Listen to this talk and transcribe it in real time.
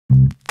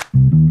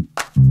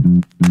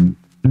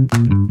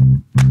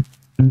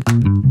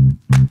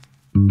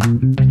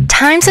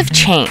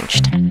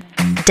changed.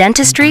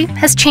 Dentistry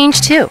has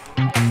changed too.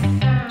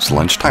 It's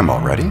lunchtime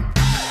already?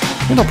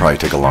 It'll probably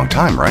take a long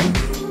time, right?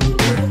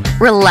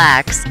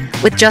 Relax.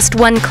 With just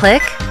one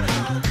click,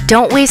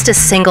 don't waste a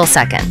single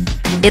second.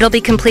 It'll be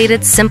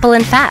completed simple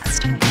and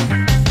fast.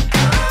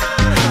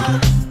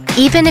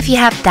 Even if you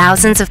have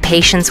thousands of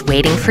patients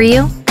waiting for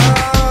you,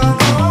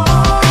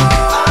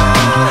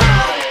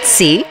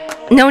 see?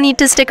 No need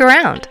to stick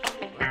around.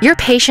 Your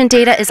patient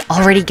data is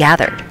already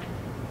gathered.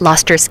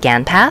 Lost your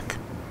scan path?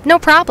 No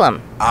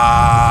problem.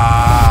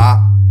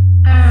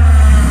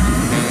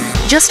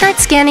 Just start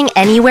scanning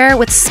anywhere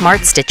with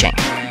smart stitching.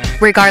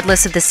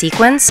 Regardless of the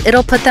sequence,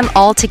 it'll put them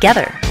all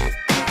together.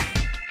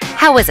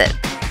 How is it?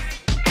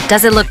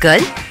 Does it look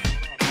good?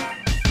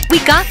 We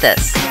got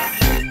this.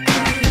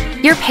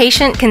 Your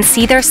patient can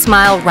see their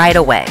smile right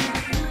away.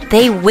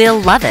 They will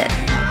love it.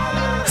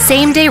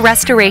 Same-day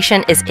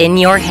restoration is in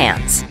your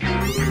hands.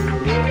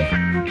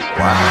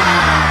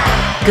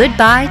 Wow.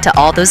 Goodbye to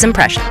all those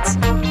impressions.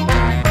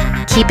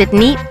 Keep it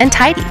neat and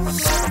tidy.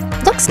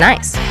 Looks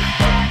nice.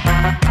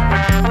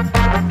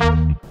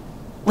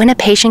 When a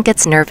patient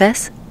gets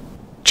nervous,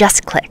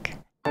 just click.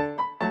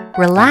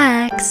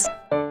 Relax.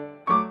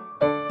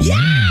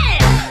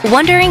 Yeah!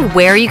 Wondering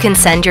where you can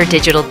send your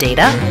digital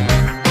data?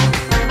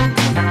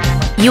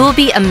 You will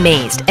be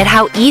amazed at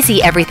how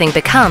easy everything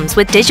becomes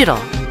with digital.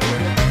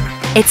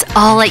 It's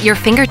all at your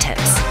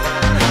fingertips.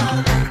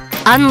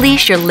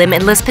 Unleash your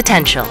limitless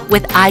potential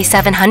with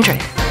i700.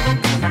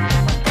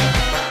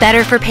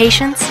 Better for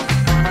patients,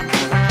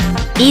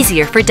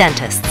 easier for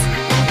dentists.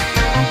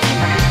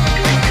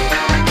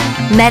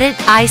 Medit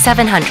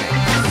i700.